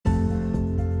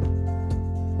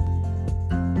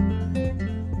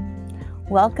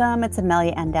Welcome, it's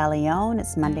Amelia Andaleon.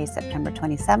 It's Monday, September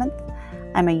 27th.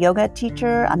 I'm a yoga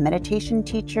teacher, a meditation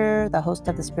teacher, the host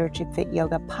of the Spiritually Fit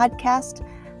Yoga podcast,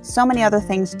 so many other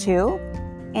things too.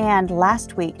 And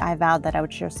last week I vowed that I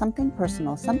would share something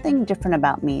personal, something different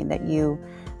about me that you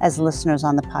as listeners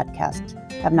on the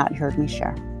podcast have not heard me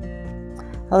share.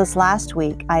 Well, this last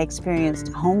week I experienced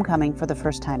homecoming for the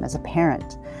first time as a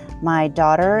parent. My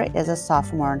daughter is a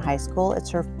sophomore in high school.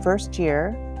 It's her first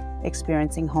year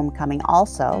experiencing homecoming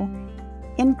also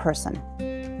in person.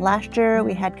 Last year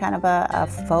we had kind of a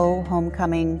faux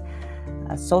homecoming,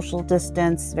 a social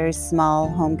distance, very small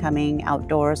homecoming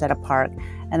outdoors at a park.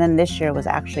 And then this year was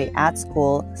actually at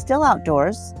school, still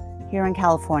outdoors here in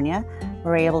California. We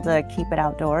were able to keep it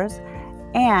outdoors.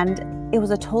 And it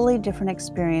was a totally different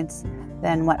experience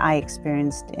than what I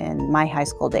experienced in my high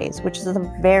school days, which is a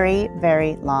very,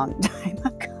 very long time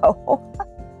ago.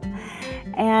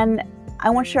 And I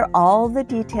won't share all the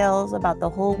details about the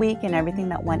whole week and everything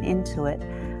that went into it.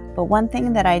 But one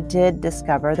thing that I did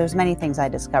discover, there's many things I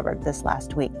discovered this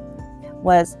last week,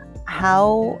 was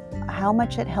how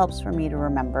much it helps for me to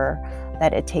remember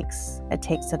that it takes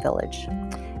a village.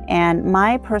 And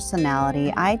my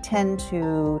personality, I tend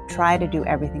to try to do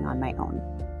everything on my own.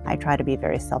 I try to be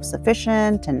very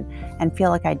self-sufficient and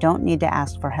feel like I don't need to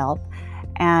ask for help.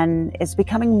 And it's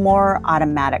becoming more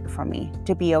automatic for me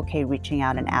to be okay reaching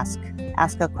out and ask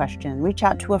a question, reach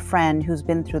out to a friend who's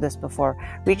been through this before,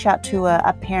 reach out to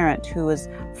a parent who is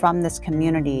from this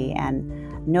community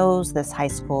and knows this high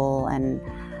school and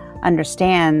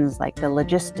understands like the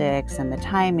logistics and the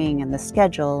timing and the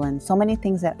schedule and so many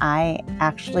things that I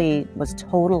actually was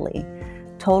totally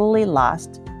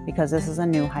lost, because this is a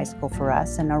new high school for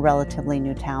us and a relatively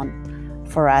new town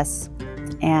for us.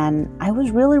 And I was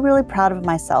really, really proud of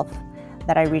myself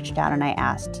that I reached out and I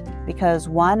asked, because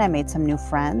one, I made some new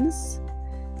friends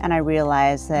and I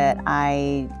realized that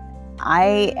I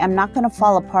am not going to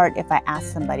fall apart if I ask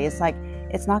somebody. It's like,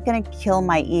 it's not going to kill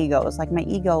my ego. It's like my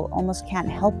ego almost can't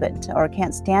help it or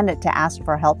can't stand it to ask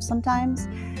for help sometimes.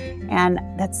 And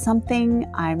that's something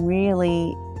I'm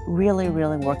really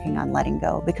working on letting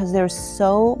go, because there's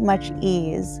so much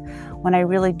ease when I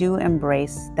really do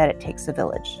embrace that it takes a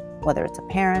village, whether it's a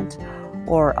parent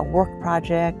or a work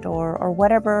project or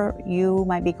whatever you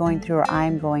might be going through or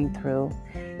I'm going through.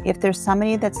 If there's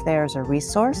somebody that's there as a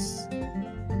resource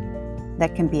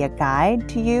that can be a guide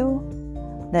to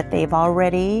you, that they've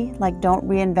already, like, don't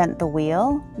reinvent the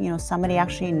wheel, somebody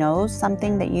actually knows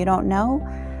something that you don't know,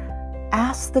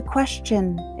 ask the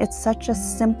question. It's such a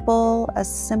simple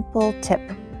tip.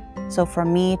 So for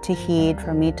me to heed,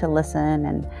 for me to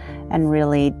listen and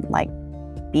really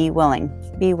be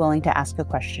willing to ask a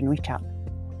question, reach out.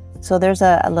 So there's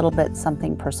a little bit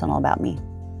something personal about me.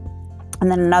 And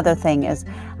then another thing is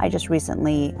I just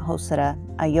recently hosted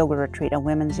a yoga retreat, a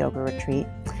women's yoga retreat.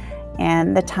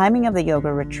 And the timing of the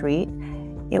yoga retreat,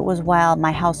 it was while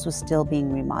my house was still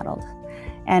being remodeled.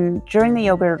 And during the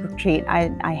yoga retreat,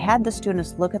 I had the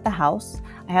students look at the house.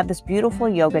 I have this beautiful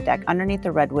yoga deck underneath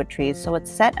the redwood trees. So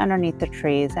it's set underneath the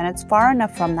trees and it's far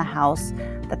enough from the house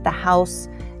that the house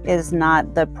is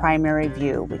not the primary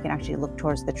view. We can actually look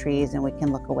towards the trees and we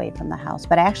can look away from the house.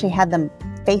 But I actually had them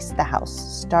face the house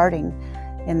starting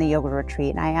in the yoga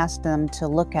retreat. And I asked them to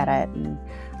look at it. And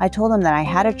I told them that I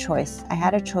had a choice. I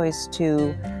had a choice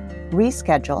to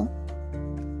reschedule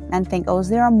and think, is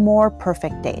there a more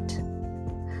perfect date?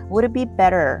 Would it be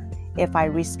better if I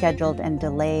rescheduled and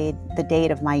delayed the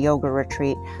date of my yoga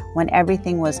retreat when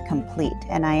everything was complete?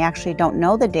 And I actually don't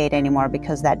know the date anymore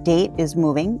because that date is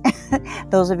moving.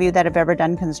 Those of you that have ever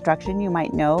done construction, you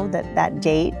might know that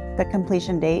date, the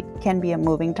completion date, can be a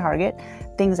moving target.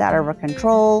 Things out of our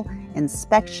control,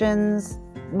 inspections,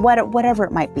 whatever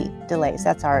it might be, delays.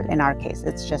 In our case,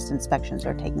 it's just inspections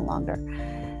are taking longer.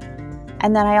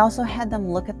 And then I also had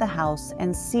them look at the house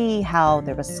and see how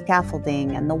there was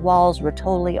scaffolding and the walls were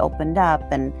totally opened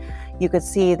up, and you could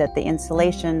see that the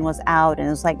insulation was out, and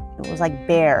it was like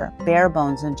bare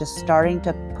bones, and just starting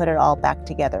to put it all back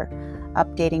together,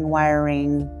 updating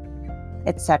wiring,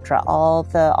 etc. All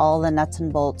the nuts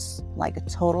and bolts, like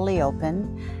totally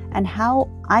open. And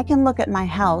how I can look at my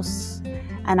house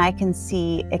and I can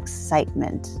see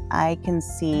excitement. I can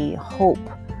see hope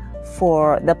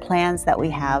for the plans that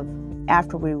we have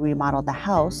after we remodel the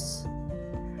house,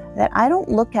 that I don't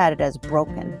look at it as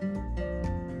broken.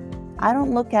 I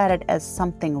don't look at it as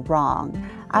something wrong.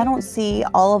 I don't see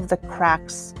all of the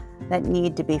cracks that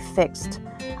need to be fixed.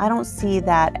 I don't see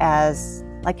that as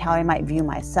like how I might view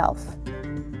myself,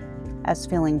 as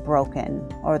feeling broken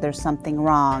or there's something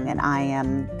wrong and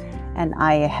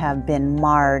I have been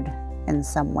marred in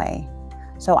some way.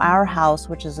 So our house,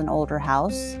 which is an older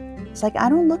house, It's like, I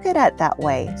don't look at it that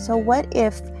way. So what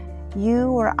if you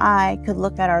or I could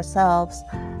look at ourselves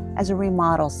as a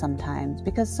remodel sometimes?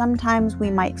 Because sometimes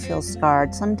we might feel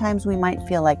scarred. Sometimes we might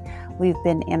feel like we've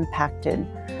been impacted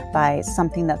by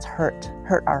something that's hurt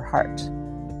our heart,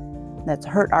 that's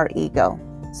hurt our ego,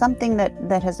 something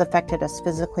that has affected us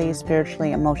physically,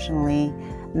 spiritually, emotionally,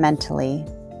 mentally.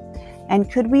 And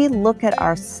could we look at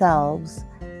ourselves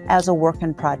as a work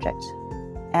in project,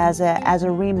 as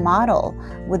a remodel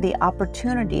with the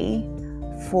opportunity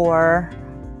for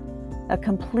a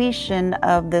completion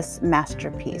of this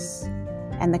masterpiece?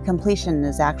 And the completion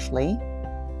is actually,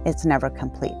 it's never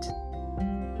complete.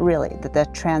 Really, the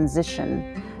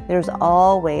transition, there's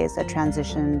always a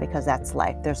transition, because that's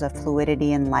life. There's a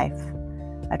fluidity in life,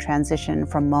 a transition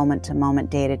from moment to moment,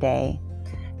 day to day,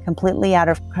 completely out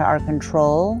of our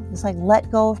control. It's like, let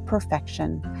go of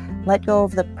perfection, let go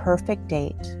of the perfect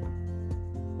date.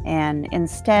 And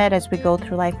instead, as we go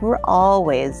through life, we're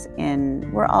always in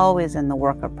the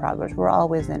work of progress. We're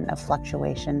always in a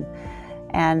fluctuation.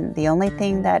 And the only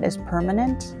thing that is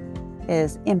permanent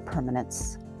is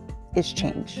impermanence, is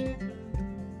change.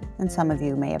 And some of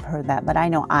you may have heard that, but I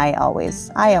know I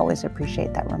always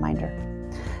appreciate that reminder.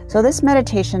 So this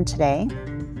meditation today,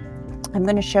 I'm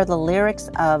going to share the lyrics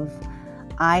of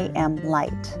I Am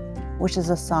Light, which is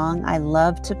a song I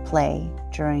love to play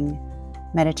during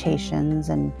meditations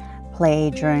and play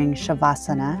during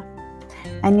Shavasana.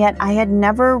 And yet I had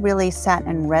never really sat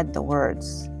and read the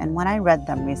words. And when I read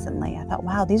them recently, I thought,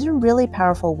 wow, these are really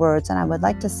powerful words, and I would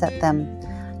like to set them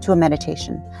to a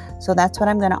meditation. So that's what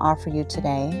I'm going to offer you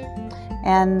today.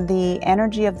 And the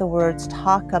energy of the words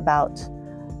talk about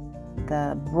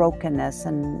the brokenness,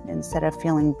 and instead of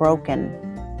feeling broken,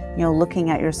 looking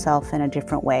at yourself in a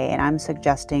different way. And I'm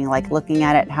suggesting, like, looking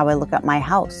at it how I look at my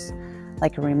house,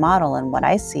 like a remodel. And what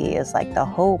I see is like the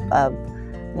hope of,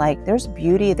 like, there's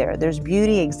beauty there. There's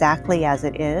beauty exactly as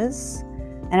it is.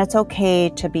 And it's okay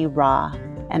to be raw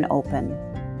and open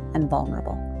and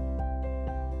vulnerable.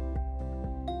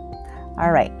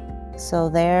 All right. So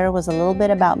there was a little bit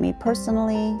about me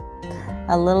personally,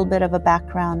 a little bit of a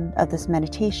background of this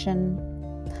meditation.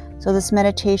 So this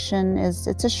meditation it's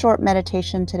a short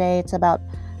meditation today. It's about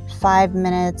 5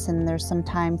 minutes, and there's some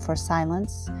time for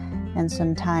silence and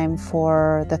some time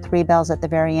for the 3 bells at the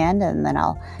very end, and then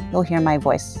you'll hear my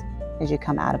voice as you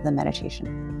come out of the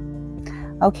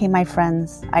meditation. Okay, my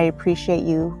friends, I appreciate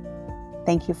you.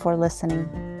 Thank you for listening.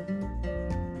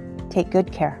 Take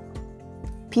good care.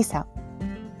 Peace out.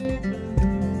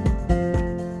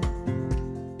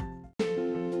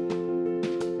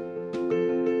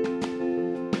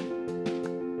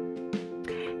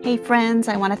 Hey friends,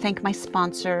 I want to thank my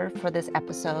sponsor for this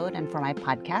episode and for my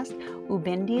podcast,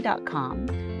 ubindi.com,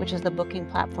 which is the booking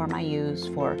platform I use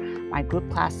for my group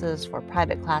classes, for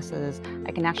private classes.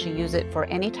 I can actually use it for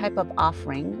any type of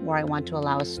offering where I want to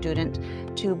allow a student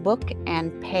to book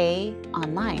and pay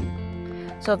online.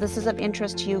 So if this is of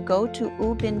interest to you, go to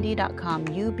ubindi.com,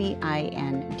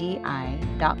 ubindi.com.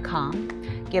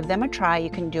 Give them a try. You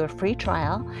can do a free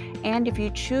trial. And if you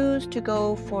choose to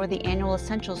go for the annual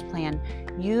essentials plan,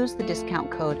 use the discount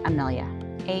code Amelia,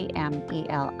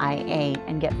 Amelia,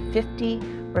 and get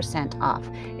 50% off.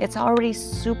 It's already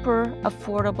super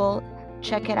affordable.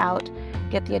 Check it out.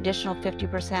 Get the additional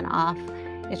 50% off.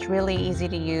 It's really easy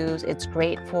to use. It's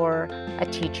great for a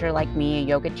teacher like me, a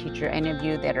yoga teacher. Any of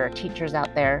you that are teachers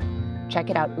out there, check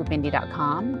it out,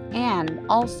 ubindi.com. And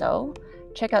also,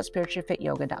 check out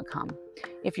spirituallyfityoga.com.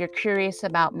 If you're curious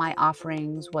about my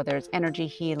offerings, whether it's energy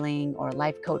healing or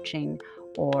life coaching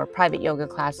or private yoga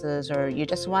classes, or you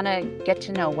just want to get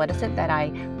to know what is it that I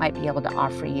might be able to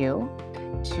offer you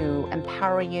to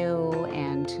empower you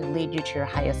and to lead you to your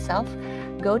highest self,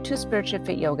 go to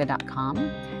spirituallyfityoga.com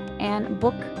and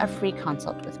book a free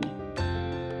consult with me.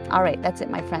 All right, that's it,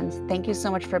 my friends. Thank you so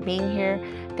much for being here.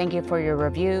 Thank you for your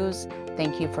reviews.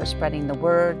 Thank you for spreading the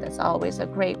word. That's always a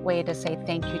great way to say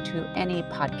thank you to any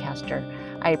podcaster.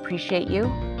 I appreciate you.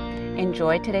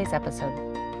 Enjoy today's episode.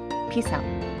 Peace out.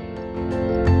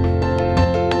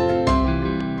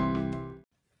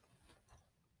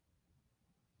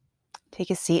 Take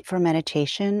a seat for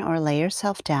meditation or lay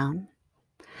yourself down.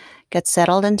 Get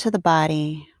settled into the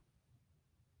body.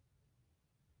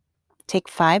 Take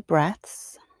 5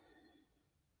 breaths.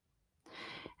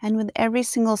 And with every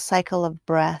single cycle of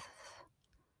breath,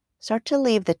 start to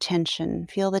leave the tension.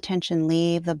 Feel the tension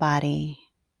leave the body.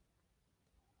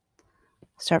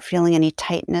 Start feeling any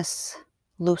tightness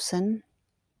loosen.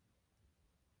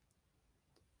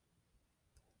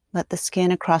 Let the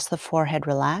skin across the forehead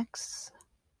relax.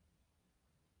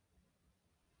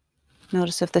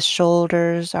 Notice if the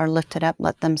shoulders are lifted up,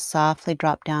 let them softly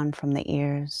drop down from the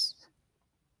ears.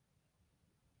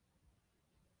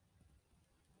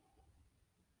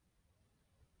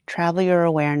 travel your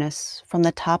awareness from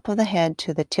the top of the head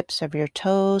to the tips of your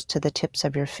toes, to the tips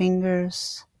of your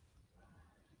fingers.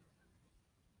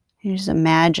 You just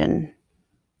imagine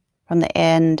from the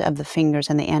end of the fingers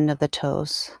and the end of the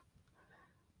toes,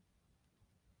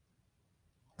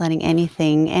 letting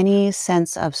anything, any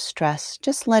sense of stress,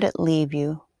 just let it leave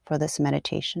you for this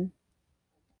meditation.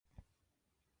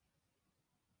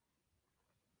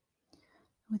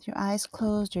 With your eyes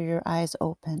closed or your eyes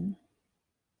open,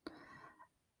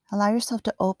 allow yourself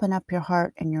to open up your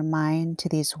heart and your mind to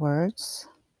these words,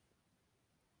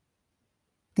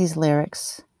 these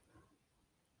lyrics.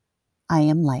 I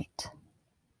am light.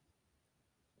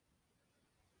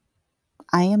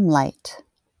 I am light.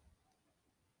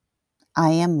 I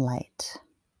am light.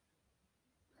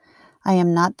 I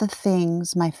am not the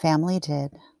things my family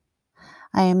did.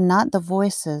 I am not the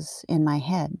voices in my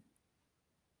head.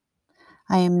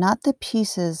 I am not the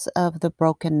pieces of the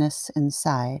brokenness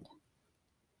inside.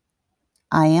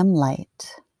 I am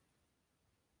light.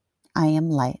 I am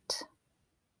light.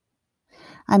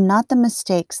 I'm not the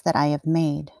mistakes that I have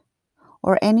made,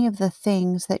 or any of the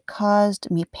things that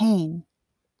caused me pain.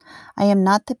 I am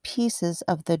not the pieces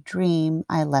of the dream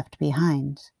I left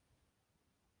behind.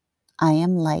 I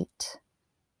am light.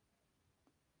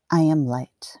 I am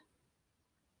light.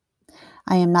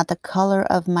 I am not the color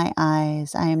of my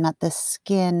eyes. I am not the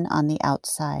skin on the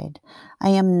outside. I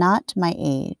am not my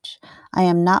age. I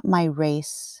am not my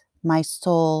race. My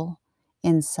soul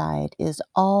inside is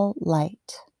all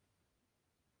light.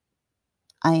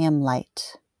 I am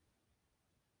light.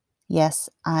 Yes,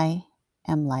 I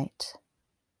am light.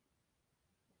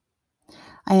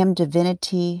 I am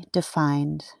divinity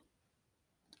defined.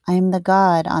 I am the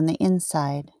God on the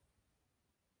inside.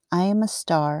 I am a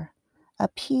star, a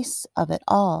piece of it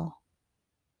all.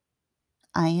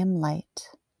 I am light.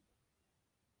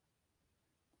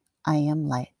 I am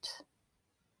light.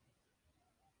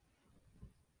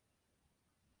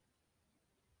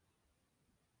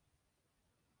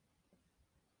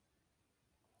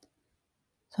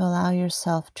 So allow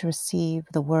yourself to receive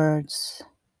the words.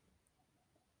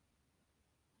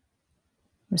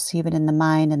 Receive it in the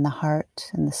mind and the heart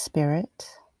and the spirit.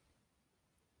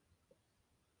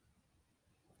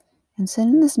 And sit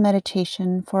in this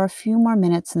meditation for a few more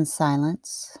minutes in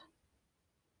silence.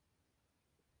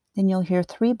 Then you'll hear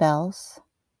 3 bells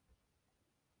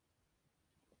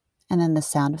and then the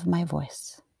sound of my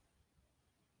voice.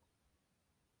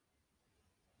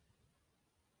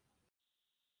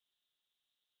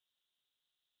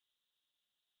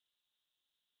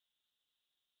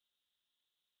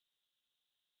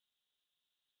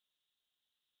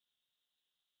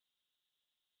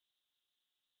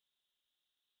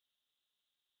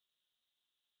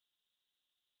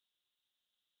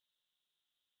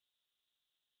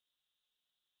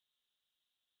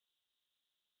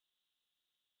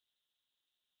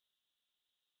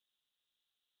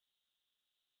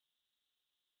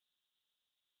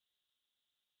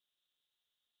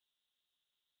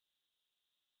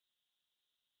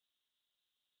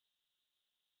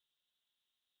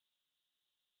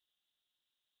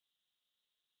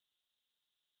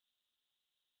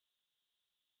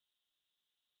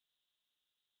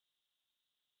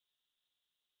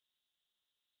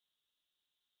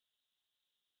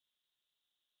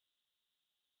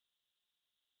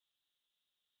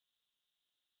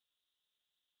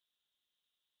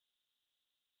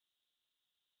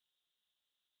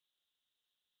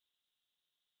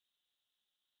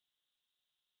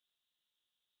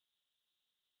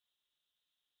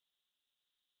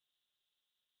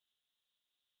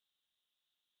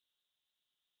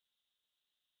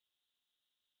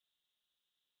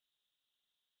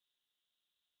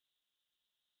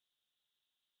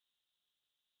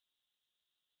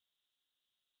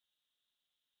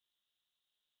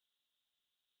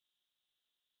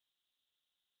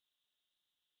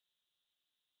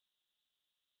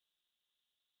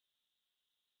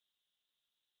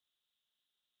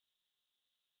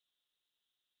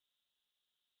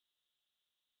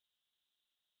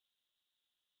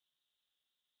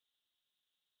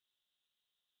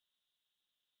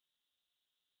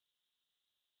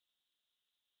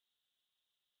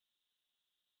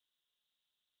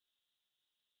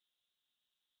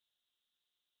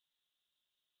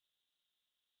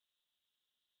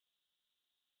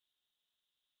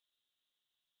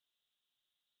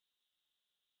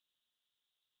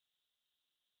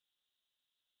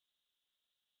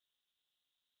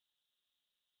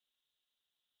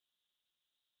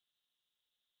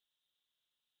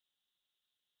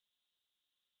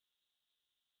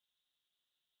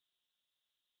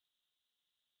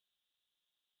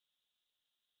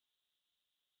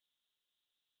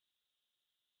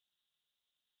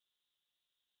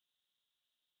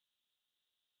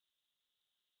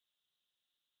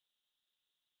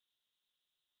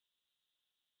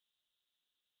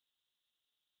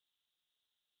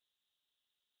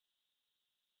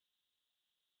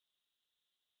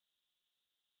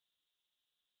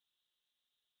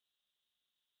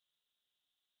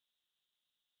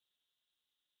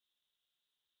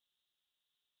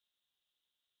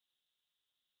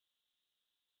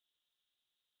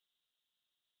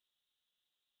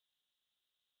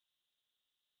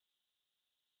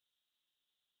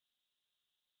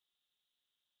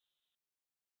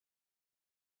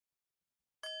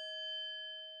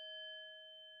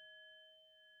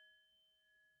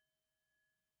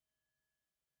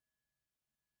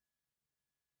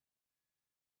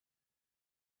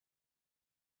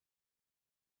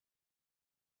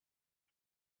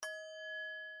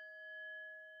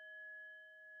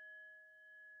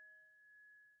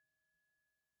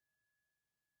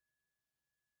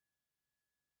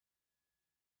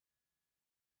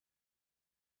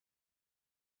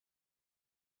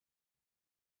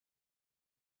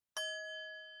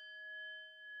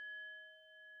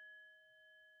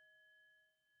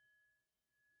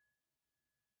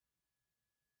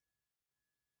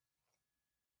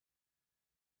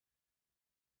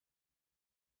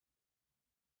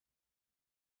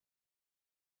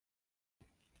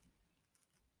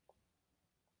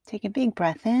 Take a big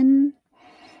breath in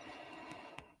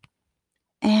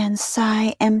and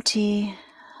sigh, empty,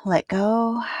 let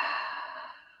go.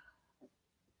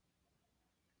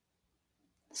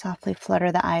 Softly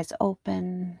flutter the eyes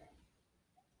open.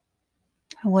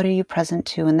 What are you present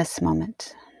to in this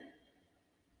moment?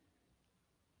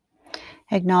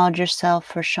 Acknowledge yourself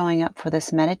for showing up for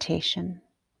this meditation.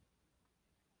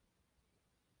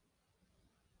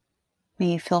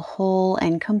 May you feel whole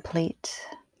and complete.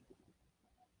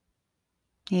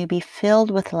 May you be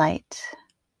filled with light.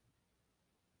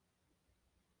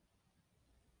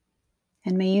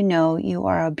 And may you know you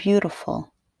are a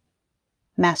beautiful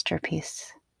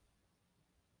masterpiece.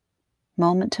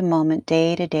 Moment to moment,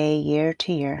 day to day, year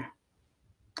to year.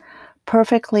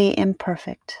 Perfectly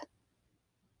imperfect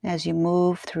as you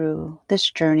move through this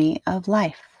journey of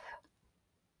life.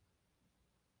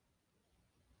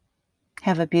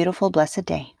 Have a beautiful, blessed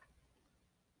day.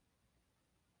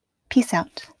 Peace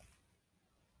out.